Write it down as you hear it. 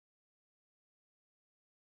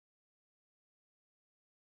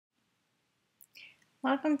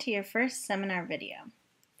Welcome to your first seminar video.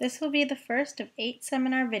 This will be the first of 8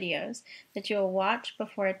 seminar videos that you will watch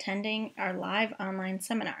before attending our live online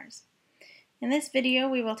seminars. In this video,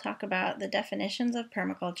 we will talk about the definitions of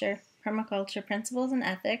permaculture, permaculture principles and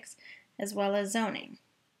ethics, as well as zoning.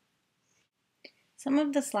 Some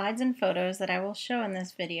of the slides and photos that I will show in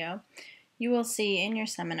this video you will see in your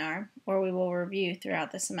seminar, or we will review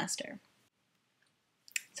throughout the semester.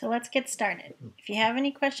 So let's get started. If you have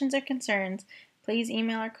any questions or concerns, please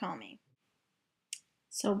email or call me.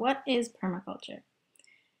 So what is permaculture?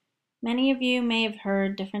 Many of you may have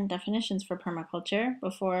heard different definitions for permaculture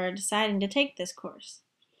before deciding to take this course.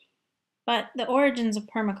 But the origins of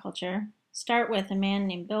permaculture start with a man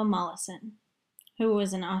named Bill Mollison, who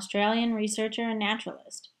was an Australian researcher and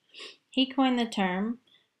naturalist. He coined the term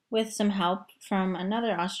with some help from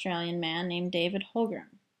another Australian man named David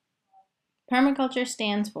Holmgren. Permaculture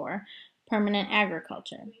stands for permanent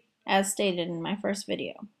agriculture, as stated in my first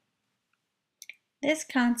video. This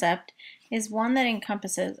concept is one that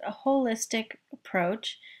encompasses a holistic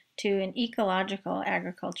approach to an ecological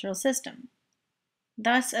agricultural system,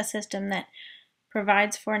 thus a system that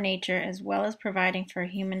provides for nature as well as providing for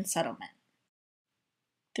human settlement.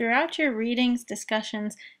 Throughout your readings,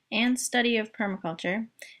 discussions, and study of permaculture,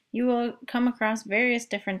 you will come across various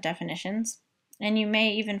different definitions, and you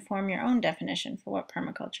may even form your own definition for what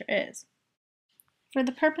permaculture is. For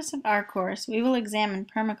the purpose of our course, we will examine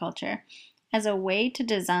permaculture as a way to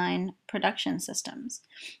design production systems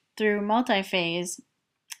through multi-phase,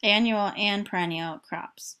 annual and perennial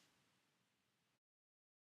crops.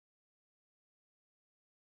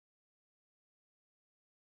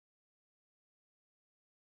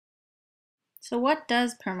 So what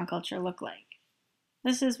does permaculture look like?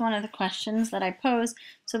 This is one of the questions that I pose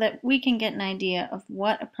so that we can get an idea of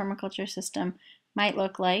what a permaculture system might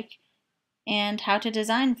look like and how to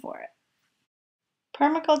design for it.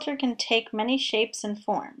 Permaculture can take many shapes and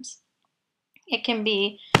forms. It can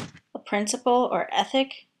be a principle or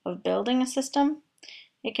ethic of building a system.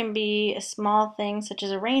 It can be a small thing such as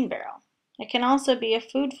a rain barrel. It can also be a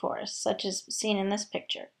food forest, such as seen in this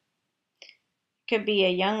picture. It could be a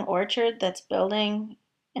young orchard that's building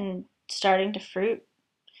and starting to fruit.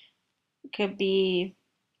 It could be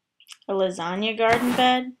a lasagna garden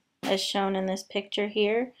bed, as shown in this picture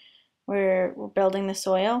here, where we're building the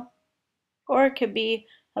soil. Or it could be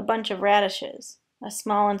a bunch of radishes, a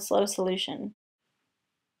small and slow solution.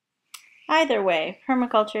 Either way,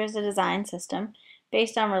 permaculture is a design system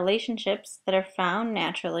based on relationships that are found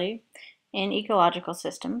naturally in ecological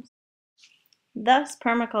systems. Thus,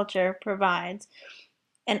 permaculture provides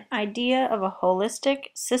an idea of a holistic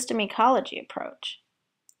system ecology approach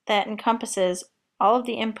that encompasses all of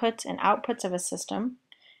the inputs and outputs of a system,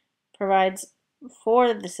 provides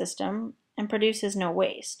for the system, and produces no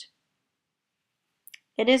waste.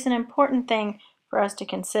 It is an important thing for us to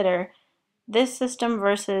consider this system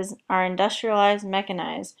versus our industrialized,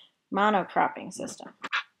 mechanized monocropping system.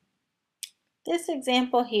 This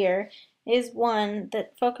example here is one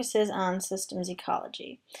that focuses on systems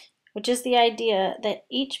ecology, which is the idea that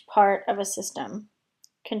each part of a system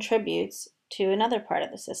contributes to another part of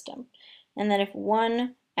the system, and that if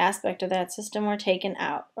one aspect of that system were taken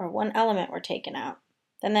out, or one element were taken out,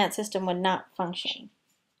 then that system would not function.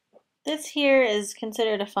 This here is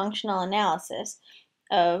considered a functional analysis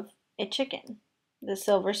of a chicken, the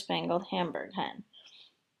silver-spangled Hamburg hen.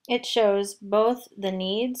 It shows both the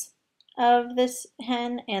needs of this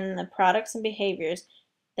hen and the products and behaviors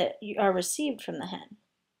that are received from the hen.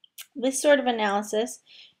 This sort of analysis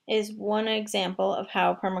is one example of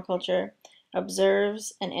how permaculture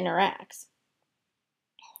observes and interacts.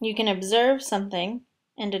 You can observe something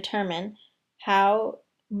and determine how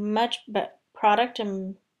much product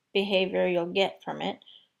and behavior you'll get from it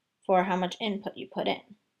for how much input you put in.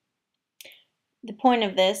 The point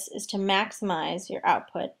of this is to maximize your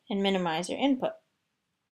output and minimize your input.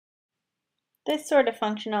 This sort of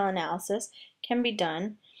functional analysis can be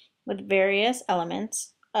done with various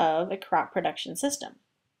elements of a crop production system.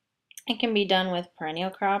 It can be done with perennial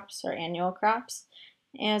crops or annual crops,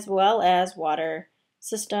 as well as water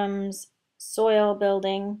systems, soil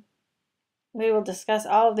building. We will discuss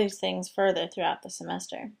all of these things further throughout the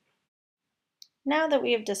semester. Now that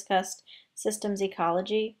we have discussed systems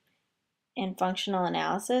ecology and functional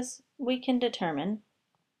analysis, we can determine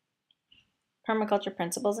permaculture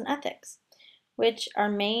principles and ethics, which are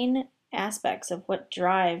main aspects of what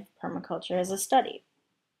drive permaculture as a study.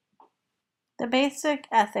 The basic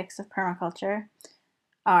ethics of permaculture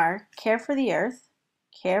are care for the earth,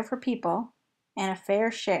 care for people, and a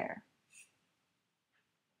fair share.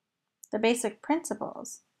 The basic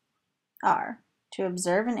principles are to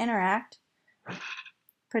observe and interact,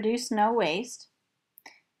 produce no waste,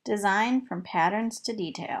 design from patterns to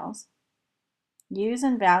details, use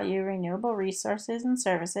and value renewable resources and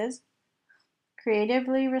services,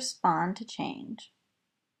 creatively respond to change,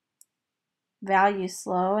 value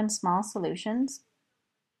slow and small solutions,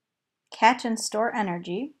 catch and store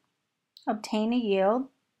energy, obtain a yield,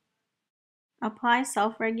 apply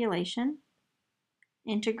self-regulation,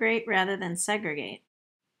 integrate rather than segregate,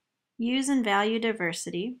 use and value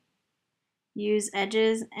diversity, use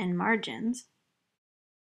edges and margins.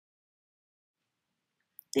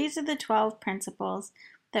 These are the 12 principles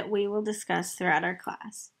that we will discuss throughout our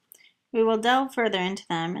class. We will delve further into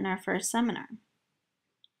them in our first seminar.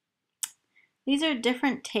 These are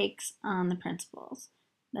different takes on the principles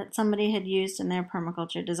that somebody had used in their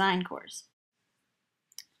permaculture design course.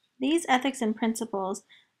 These ethics and principles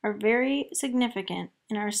are very significant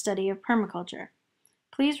in our study of permaculture.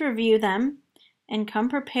 Please review them and come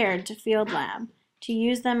prepared to field lab to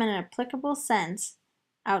use them in an applicable sense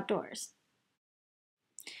outdoors.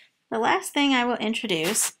 The last thing I will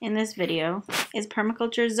introduce in this video is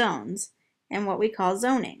permaculture zones and what we call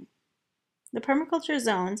zoning. The permaculture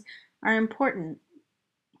zones are important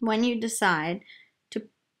when you decide to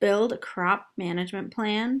build a crop management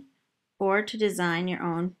plan or to design your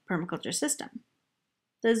own permaculture system.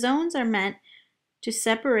 The zones are meant to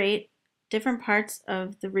separate different parts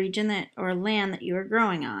of the region or land that you are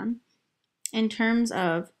growing on in terms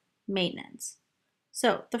of maintenance.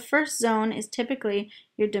 So the first zone is typically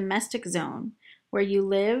your domestic zone, where you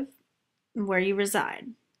live and where you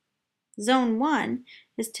reside. Zone 1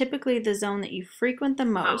 is typically the zone that you frequent the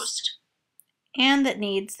most and that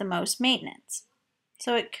needs the most maintenance.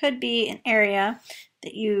 So it could be an area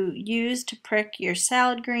that you use to prick your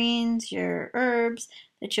salad greens, your herbs,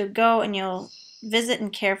 that you'll go and you'll visit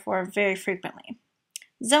and care for very frequently.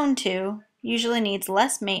 Zone 2 usually needs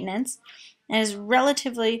less maintenance and is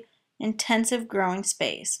relatively intensive growing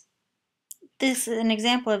space. An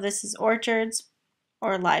example of this is orchards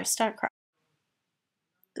or livestock crops.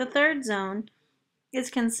 The third zone is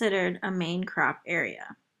considered a main crop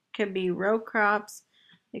area. It could be row crops,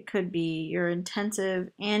 it could be your intensive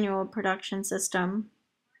annual production system.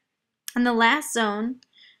 And the last zone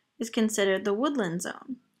is considered the woodland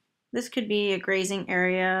zone. This could be a grazing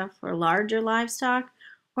area for larger livestock,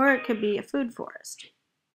 or it could be a food forest.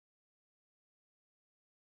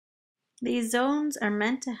 These zones are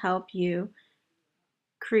meant to help you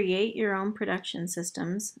create your own production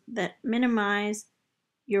systems that minimize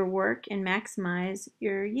your work and maximize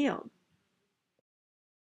your yield.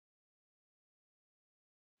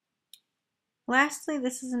 Lastly,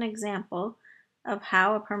 this is an example of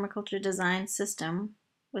how a permaculture design system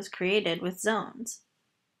was created with zones.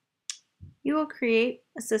 You will create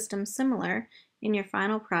a system similar in your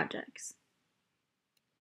final projects.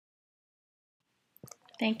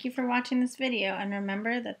 Thank you for watching this video, and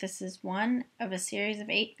remember that this is one of a series of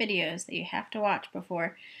 8 videos that you have to watch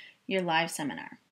before your live seminar.